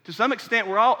 To some extent,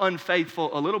 we're all unfaithful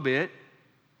a little bit.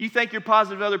 You think you're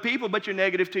positive to other people, but you're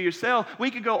negative to yourself.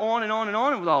 We could go on and on and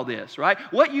on with all this, right?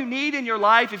 What you need in your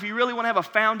life, if you really want to have a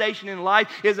foundation in life,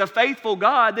 is a faithful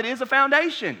God that is a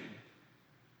foundation.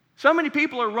 So many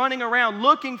people are running around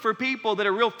looking for people that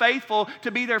are real faithful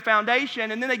to be their foundation,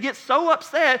 and then they get so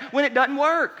upset when it doesn't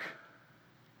work.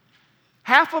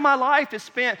 Half of my life is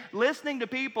spent listening to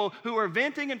people who are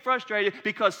venting and frustrated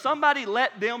because somebody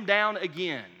let them down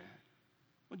again.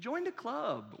 Well, join the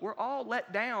club. We're all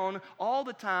let down all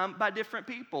the time by different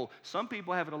people. Some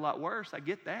people have it a lot worse, I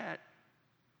get that.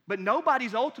 But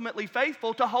nobody's ultimately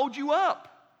faithful to hold you up.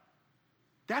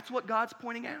 That's what God's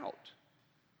pointing out.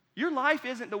 Your life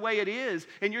isn't the way it is,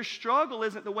 and your struggle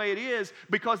isn't the way it is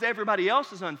because everybody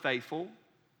else is unfaithful.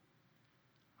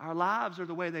 Our lives are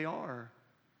the way they are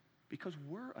because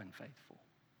we're unfaithful.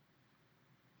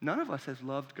 None of us has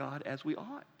loved God as we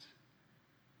ought.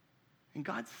 And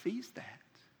God sees that.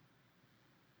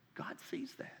 God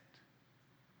sees that.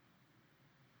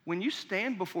 When you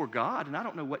stand before God, and I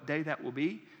don't know what day that will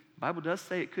be, the Bible does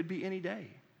say it could be any day.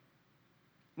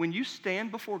 When you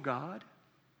stand before God,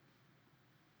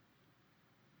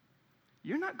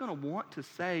 you're not going to want to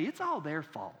say, it's all their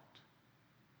fault.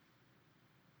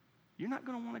 You're not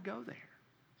going to want to go there.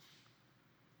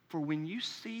 For when you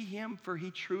see Him for He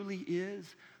truly is,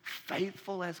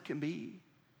 faithful as can be,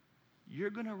 you're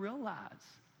going to realize,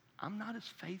 I'm not as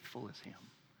faithful as Him.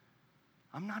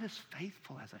 I'm not as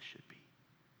faithful as I should be.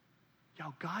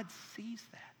 Y'all, God sees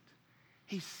that.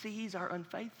 He sees our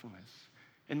unfaithfulness.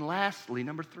 And lastly,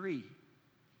 number 3,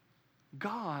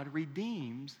 God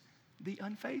redeems the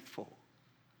unfaithful.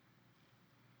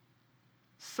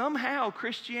 Somehow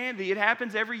Christianity, it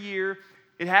happens every year,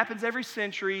 it happens every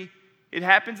century, it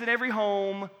happens in every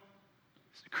home.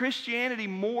 Christianity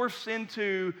morphs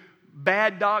into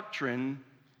bad doctrine,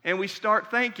 and we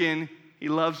start thinking, He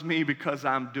loves me because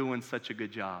I'm doing such a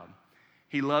good job.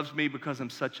 He loves me because I'm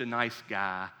such a nice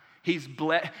guy. He's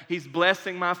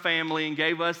blessing my family and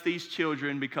gave us these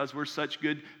children because we're such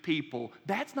good people.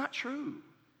 That's not true.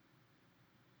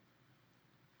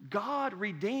 God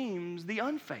redeems the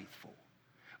unfaithful.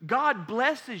 God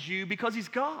blesses you because He's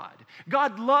God.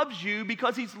 God loves you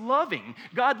because He's loving.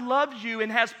 God loves you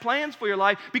and has plans for your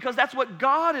life because that's what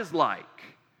God is like.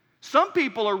 Some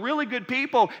people are really good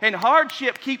people and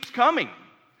hardship keeps coming.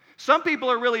 Some people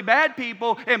are really bad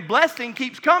people and blessing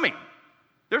keeps coming.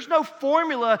 There's no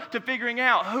formula to figuring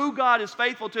out who God is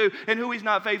faithful to and who He's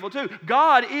not faithful to.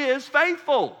 God is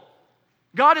faithful.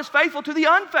 God is faithful to the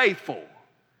unfaithful.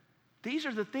 These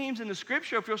are the themes in the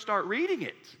Scripture if you'll start reading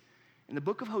it. And the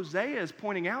book of Hosea is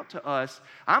pointing out to us,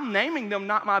 I'm naming them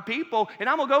not my people, and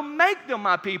I'm going to go make them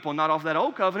my people, not off that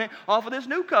old covenant, off of this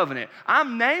new covenant.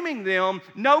 I'm naming them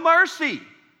no mercy.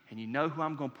 And you know who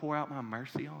I'm going to pour out my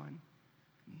mercy on?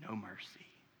 No mercy.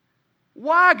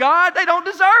 Why, God? They don't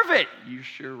deserve it. You're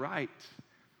sure right.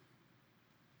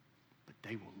 But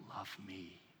they will love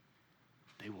me.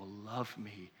 They will love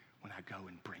me when I go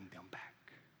and bring them back.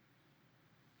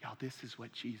 Y'all, this is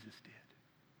what Jesus did.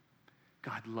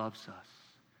 God loves us,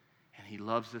 and He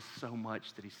loves us so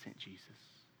much that He sent Jesus.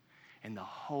 And the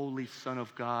Holy Son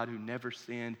of God, who never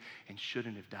sinned and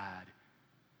shouldn't have died,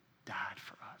 died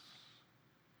for us,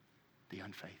 the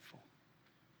unfaithful.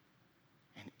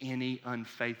 And any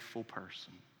unfaithful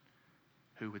person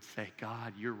who would say,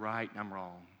 God, you're right and I'm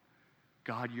wrong.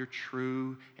 God, you're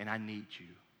true and I need you.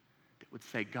 That would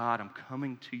say, God, I'm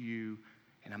coming to you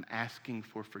and I'm asking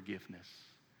for forgiveness.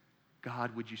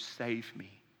 God, would you save me?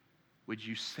 Would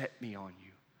you set me on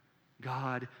you?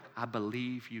 God, I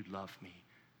believe you love me.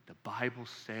 The Bible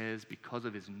says because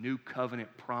of His new covenant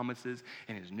promises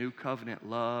and His new covenant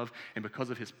love and because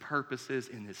of His purposes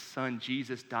in His Son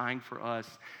Jesus dying for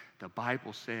us, the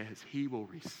Bible says He will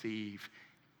receive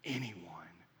anyone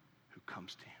who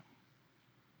comes to Him.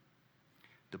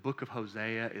 The book of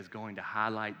Hosea is going to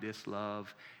highlight this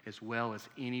love as well as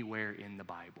anywhere in the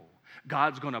Bible.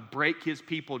 God's going to break His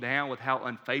people down with how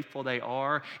unfaithful they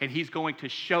are, and He's going to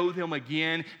show them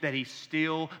again that He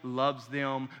still loves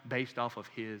them based off of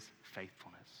His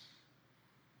faithfulness.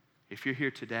 If you're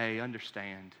here today,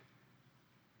 understand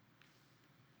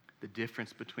the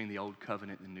difference between the old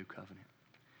covenant and the new covenant.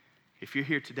 If you're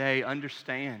here today,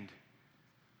 understand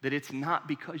that it's not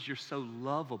because you're so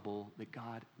lovable that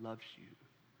God loves you.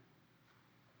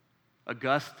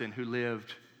 Augustine, who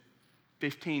lived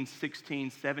 15, 16,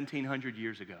 1700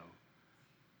 years ago,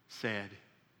 said,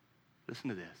 listen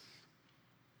to this,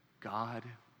 God,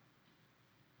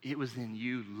 it was in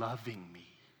you loving me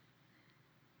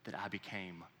that I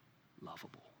became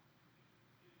lovable.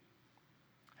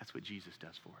 That's what Jesus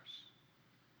does for us.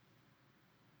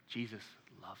 Jesus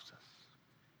loves us.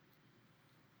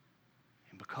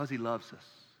 And because He loves us,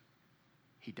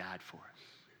 He died for us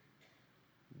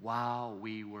while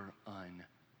we were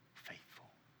unfaithful.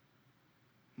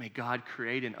 May God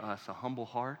create in us a humble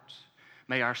heart.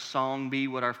 May our song be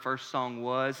what our first song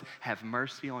was, have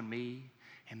mercy on me.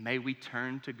 And may we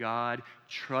turn to God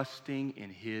trusting in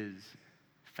His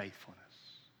faithfulness.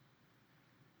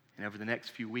 And over the next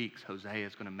few weeks, Hosea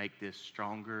is going to make this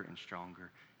stronger and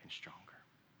stronger and stronger.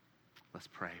 Let's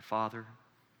pray. Father,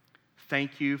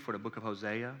 thank you for the book of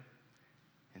Hosea.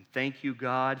 And thank you,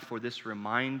 God, for this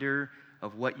reminder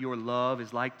of what your love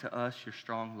is like to us, your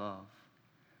strong love.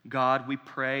 God, we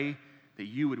pray that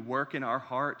you would work in our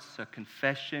hearts a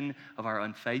confession of our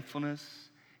unfaithfulness,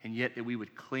 and yet that we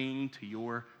would cling to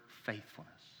your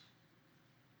faithfulness.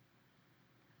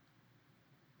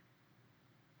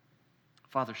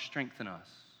 Father, strengthen us.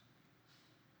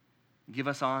 Give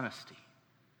us honesty.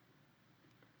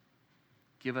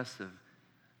 Give us a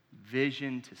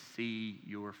vision to see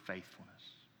your faithfulness.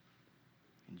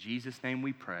 In Jesus' name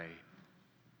we pray.